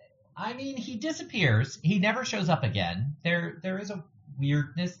 I mean, he disappears. He never shows up again. There is a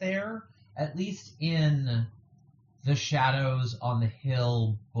weirdness there, at least in the Shadows on the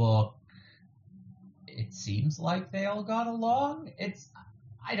Hill book. It seems like they all got along.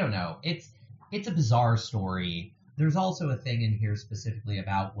 I don't know. It's a bizarre story. There's also a thing in here specifically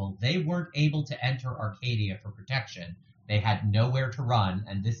about, well, they weren't able to enter Arcadia for protection. They had nowhere to run,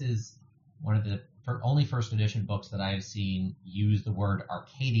 and this is one of the only first edition books that I have seen use the word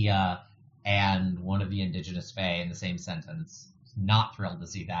Arcadia and one of the indigenous Fae in the same sentence. Not thrilled to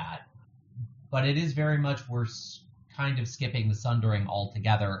see that. But it is very much we're kind of skipping the Sundering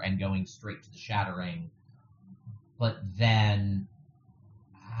altogether and going straight to the Shattering. But then,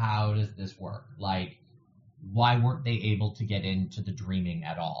 how does this work? Why weren't they able to get into the Dreaming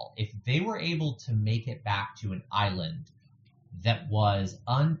at all? If they were able to make it back to an island that was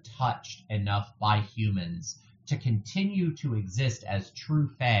untouched enough by humans to continue to exist as true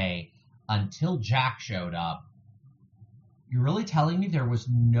Fae until Jack showed up, you're really telling me there was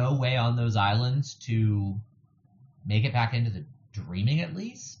no way on those islands to make it back into the Dreaming at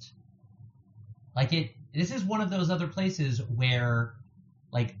least? This is one of those other places where,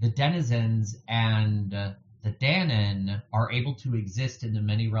 the denizens and the Danon are able to exist in the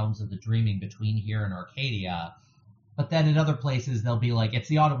many realms of the Dreaming between here and Arcadia, but then in other places they'll be like, it's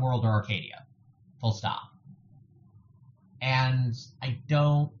the Autumn World or Arcadia. Full stop. And I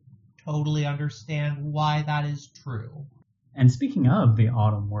don't totally understand why that is true. And speaking of the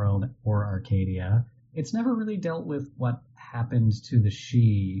Autumn World or Arcadia, it's never really dealt with what happened to the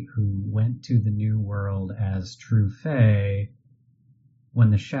Sidhe who went to the New World as true Fae when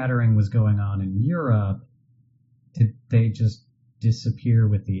the Shattering was going on in Europe. Did they just disappear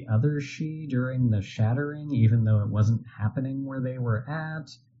with the other Sidhe during the Shattering, even though it wasn't happening where they were at?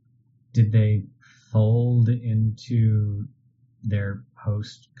 Did they fold into their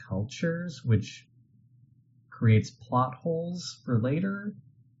host cultures, which creates plot holes for later?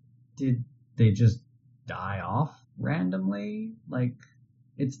 Did they just die off randomly. Like,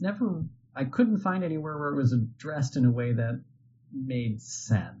 it's never, I couldn't find anywhere where it was addressed in a way that made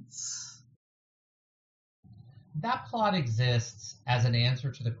sense. That plot exists as an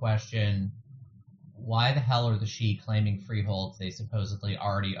answer to the question, why the hell are the Sidhe claiming freeholds they supposedly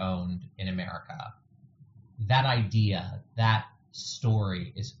already owned in America? That idea, that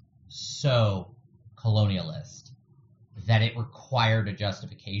story is so colonialist that it required a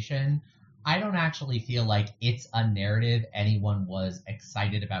justification. I don't actually feel like it's a narrative anyone was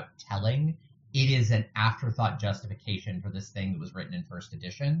excited about telling. It is an afterthought justification for this thing that was written in first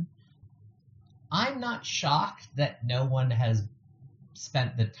edition. I'm not shocked that no one has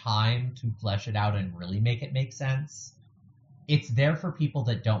spent the time to flesh it out and really make it make sense. It's there for people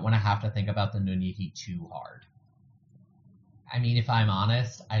that don't want to have to think about the Nunnehi too hard. I mean, if I'm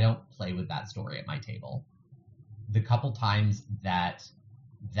honest, I don't play with that story at my table. The couple times that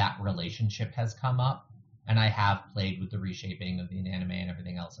relationship has come up, and I have played with the reshaping of the anime and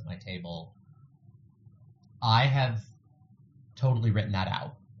everything else at my table, I have totally written that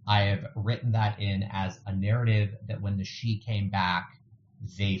out. I have written that in as a narrative that when the Sidhe came back,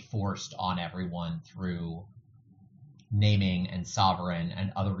 they forced on everyone through naming and sovereign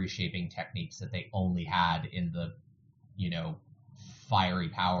and other reshaping techniques that they only had in the, fiery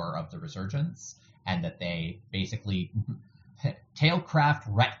power of the resurgence, and that they basically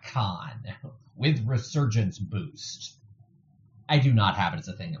tailcraft retcon with resurgence boost. I do not have it as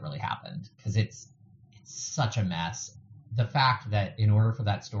a thing that really happened, because it's such a mess. The fact that in order for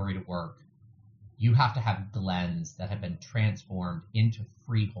that story to work, you have to have glens that have been transformed into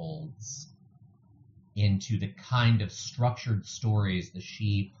freeholds, into the kind of structured stories the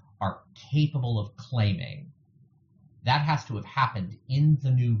Sidhe are capable of claiming. That has to have happened in the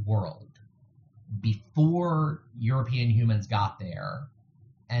New World before European humans got there,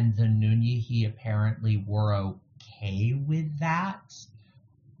 and the Nunnehi apparently were okay with that,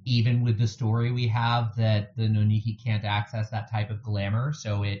 even with the story we have that the Nunnehi can't access that type of glamour,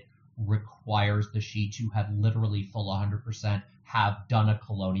 so it requires the Sidhe to have literally full 100% have done a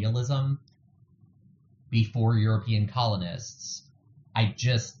colonialism before European colonists.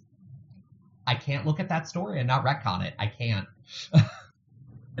 I can't look at that story and not retcon it. I can't.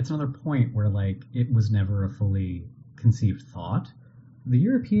 It's another point where, it was never a fully conceived thought. The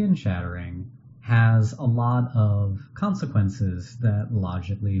European shattering has a lot of consequences that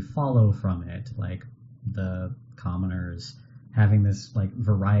logically follow from it, like the commoners having this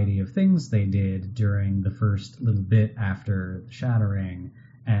variety of things they did during the first little bit after the shattering,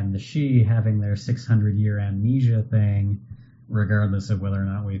 and the Sidhe having their 600-year amnesia thing, regardless of whether or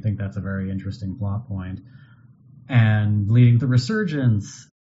not we think that's a very interesting plot point, and leading to the resurgence.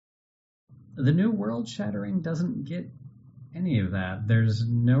 The New World shattering doesn't get any of that. There's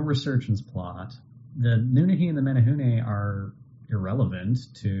no resurgence plot. The Nunnehi and the Menehune are irrelevant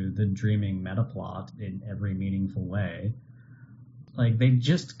to the dreaming meta plot in every meaningful way. They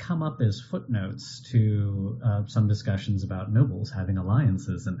just come up as footnotes to some discussions about nobles having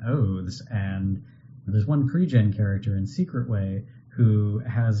alliances and oaths, and there's one pre-gen character in Secret Way who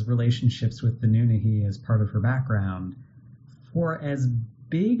has relationships with the Nunnehi as part of her background. For as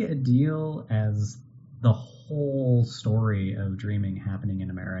big a deal as the whole story of dreaming happening in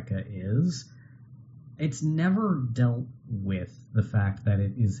America is, it's never dealt with the fact that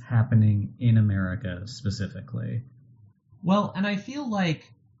it is happening in America specifically. Well, and I feel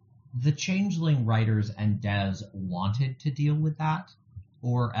like the Changeling writers and devs wanted to deal with that,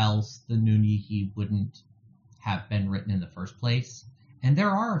 or else the Nunnehi wouldn't have been written in the first place. And there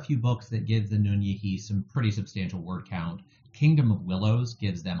are a few books that give the Nunnehi some pretty substantial word count. Kingdom of Willows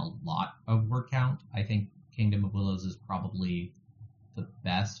gives them a lot of word count. I think Kingdom of Willows is probably the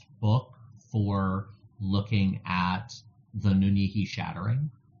best book for looking at the Nunnehi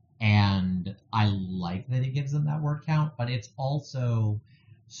shattering. And I like that it gives them that word count, but it's also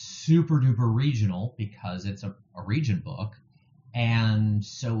super duper regional because it's a region book. And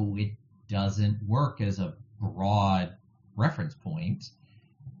so it doesn't work as a broad reference point.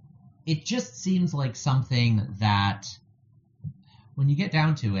 It just seems like something that, when you get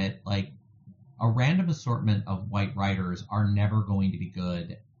down to it, a random assortment of white writers are never going to be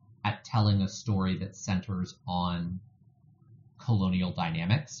good at telling a story that centers on colonial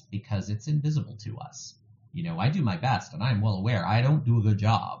dynamics because it's invisible to us. I do my best, and I'm well aware I don't do a good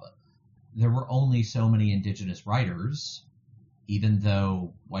job. There were only so many indigenous writers, even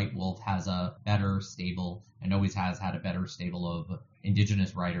though White Wolf has a better stable, and always has had a better stable of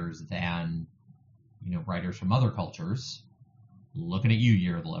indigenous writers than, writers from other cultures. Looking at you,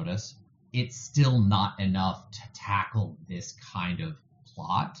 Year of the Lotus. It's still not enough to tackle this kind of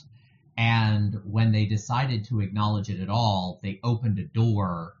plot. And when they decided to acknowledge it at all, they opened a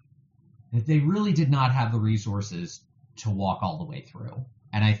door that they really did not have the resources to walk all the way through.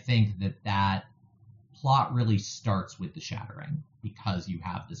 And I think that plot really starts with the Shattering, because you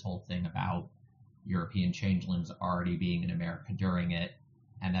have this whole thing about European changelings already being in America during it,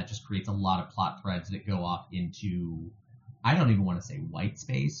 and that just creates a lot of plot threads that go off into, I don't even want to say white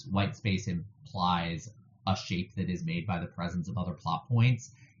space. White space implies a shape that is made by the presence of other plot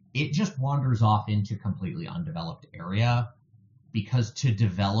points. It just wanders off into completely undeveloped area, because to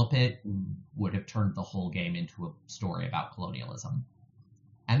develop it would have turned the whole game into a story about colonialism.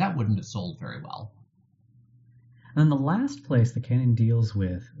 And that wouldn't have sold very well. And the last place the canon deals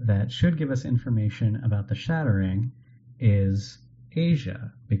with that should give us information about the Shattering is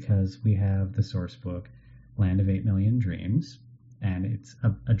Asia, because we have the source book, Land of 8 Million Dreams, and it's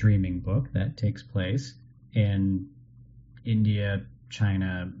a dreaming book that takes place in India,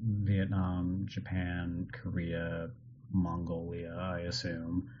 China, Vietnam, Japan, Korea, Mongolia, I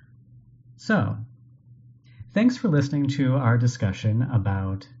assume. So, thanks for listening to our discussion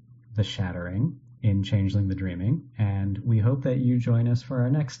about the Shattering in Changeling the Dreaming, and we hope that you join us for our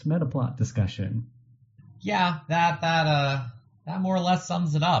next Metaplot discussion. Yeah, that more or less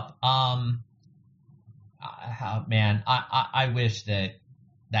sums it up. Man, I wish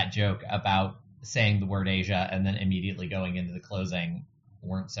that joke about saying the word Asia and then immediately going into the closing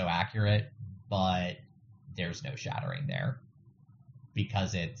weren't so accurate, but there's no Shattering there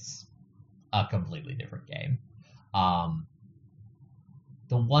because it's a completely different game. The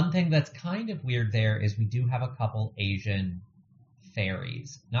one thing that's kind of weird there is we do have a couple Asian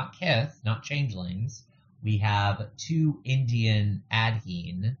fairies, not Kith, not changelings. We have 2 Indian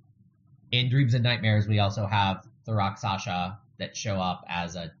Adheen. In Dreams and Nightmares, we also have the Rakshasa that show up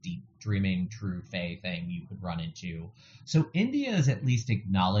as a deep dreaming true fae thing you could run into. So India is at least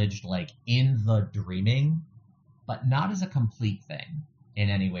acknowledged like in the dreaming, but not as a complete thing in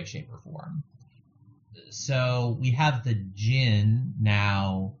any way, shape, or form. So we have the Jinn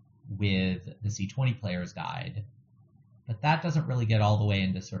now with the C20 Player's Guide, but that doesn't really get all the way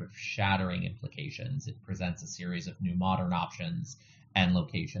into sort of Shattering implications. It presents a series of new modern options and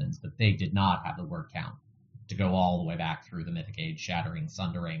locations, but they did not have the word count to go all the way back through the Mythic Age Shattering,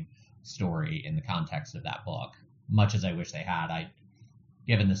 Sundering story in the context of that book. Much as I wish they had,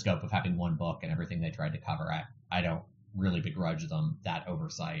 given the scope of having one book and everything they tried to cover, I don't really begrudge them that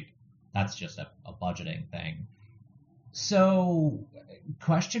oversight. That's just a budgeting thing. So,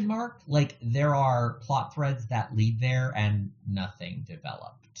 question mark? Like, there are plot threads that lead there and nothing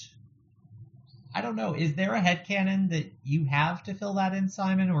developed. I don't know. Is there a headcanon that you have to fill that in,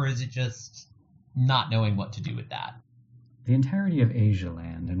 Simon, or is it just not knowing what to do with that? The entirety of Asia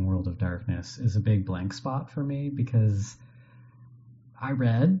Land and World of Darkness is a big blank spot for me because I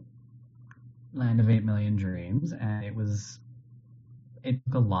read Land of 8 Million Dreams, and it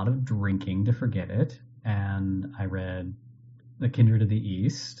took a lot of drinking to forget it. And I read The Kindred of the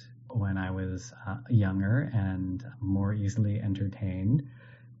East when I was younger and more easily entertained.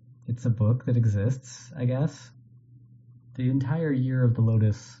 It's a book that exists, I guess. The entire Year of the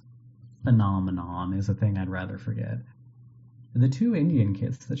Lotus phenomenon is a thing I'd rather forget. The 2 Indian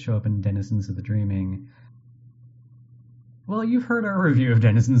kits that show up in Denizens of the Dreaming. Well, you've heard our review of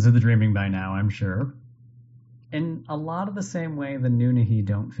Denizens of the Dreaming by now, I'm sure. In a lot of the same way the Nunnehi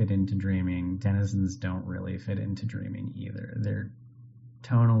don't fit into Dreaming, Denizens don't really fit into Dreaming either. They're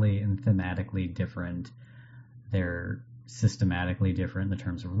tonally and thematically different. They're systematically different in the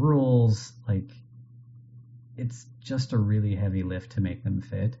terms of rules. Like, it's just a really heavy lift to make them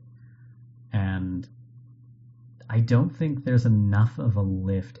fit. And I don't think there's enough of a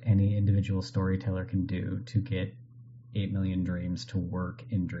lift any individual storyteller can do to get 8 Million Dreams to work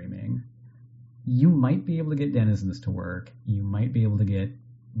in Dreaming. You might be able to get Denizens to work. You might be able to get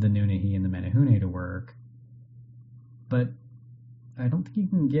the Nunnehi and the Menehune to work. But I don't think you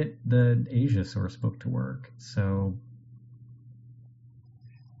can get the Asia source book to work. So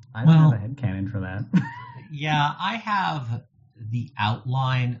I don't have a headcanon for that. Yeah, I have the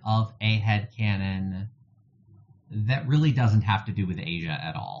outline of a headcanon that really doesn't have to do with Asia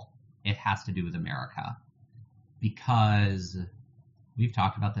at all. It has to do with America. Because we've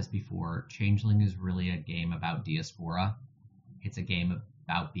talked about this before, Changeling is really a game about diaspora. It's a game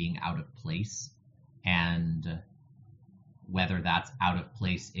about being out of place, and whether that's out of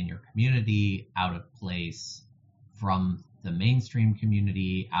place in your community, out of place from the mainstream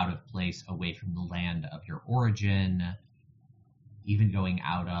community, out of place away from the land of your origin, even going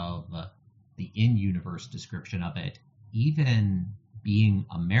out of the in-universe description of it, even being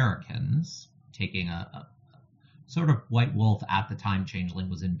Americans, taking a sort of White Wolf at the time Changeling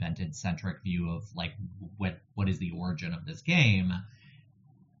was invented centric view of like what is the origin of this game,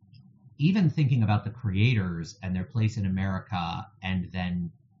 even thinking about the creators and their place in America and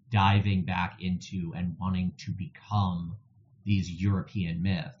then diving back into and wanting to become these European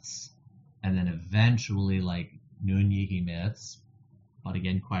myths, and then eventually like Nunyihi myths, but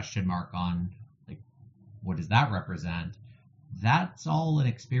again question mark on like what does that represent. That's all an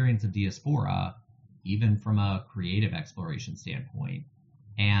experience of diaspora, even from a creative exploration standpoint.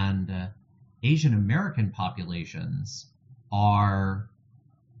 And Asian American populations are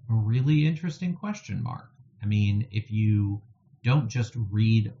a really interesting question mark. I mean, if you don't just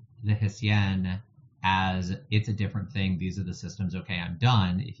read the Hsien as it's a different thing, these are the systems, okay, I'm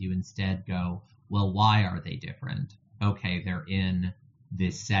done. If you instead go, well, why are they different? Okay, they're in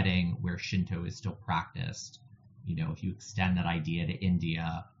this setting where Shinto is still practiced. You know, if you extend that idea to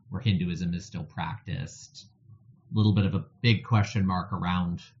India, where Hinduism is still practiced, a little bit of a big question mark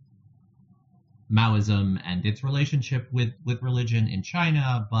around Maoism and its relationship with religion in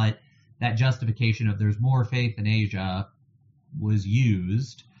China, but that justification of there's more faith in Asia was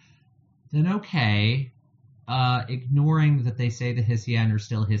used, then okay, ignoring that they say the Hsien are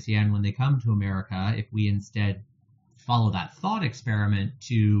still Hsien when they come to America, if we instead follow that thought experiment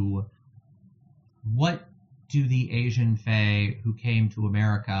to what do the Asian Fae who came to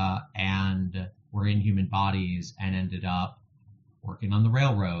America and were in human bodies and ended up working on the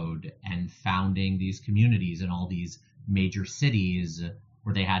railroad and founding these communities in all these major cities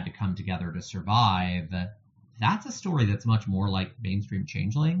where they had to come together to survive, that's a story that's much more like mainstream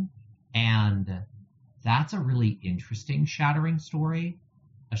Changeling. And that's a really interesting shattering story.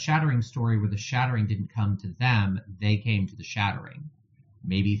 A shattering story where the shattering didn't come to them, they came to the shattering.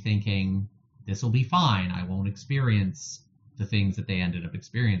 Maybe thinking, this will be fine, I won't experience the things that they ended up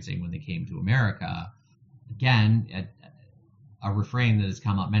experiencing when they came to America. Again, a refrain that has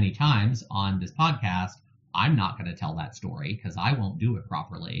come up many times on this podcast, I'm not going to tell that story because I won't do it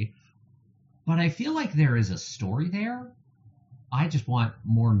properly. But I feel like there is a story there. I just want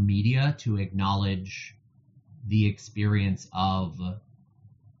more media to acknowledge the experience of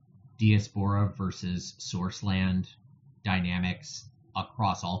diaspora versus source land dynamics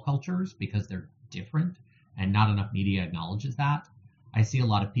across all cultures, because they're different and not enough media acknowledges that. I see a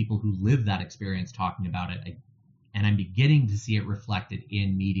lot of people who live that experience talking about it, and I'm beginning to see it reflected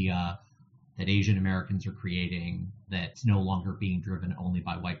in media that Asian Americans are creating that's no longer being driven only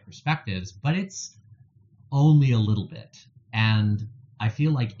by white perspectives, but it's only a little bit. And I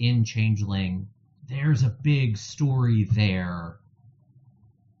feel like in Changeling, there's a big story there,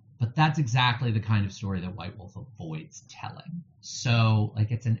 but that's exactly the kind of story that White Wolf avoids telling. So,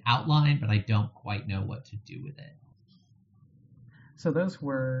 like, it's an outline, but I don't quite know what to do with it. So those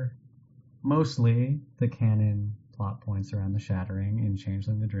were mostly the canon plot points around the shattering in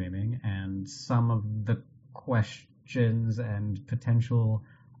Changeling the Dreaming, and some of the questions and potential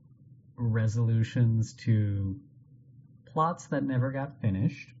resolutions to plots that never got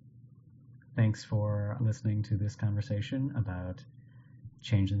finished. Thanks for listening to this conversation about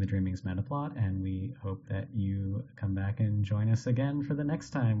Changeling the Dreaming's metaplot, and we hope that you come back and join us again for the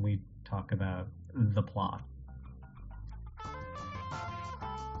next time we talk about the plot.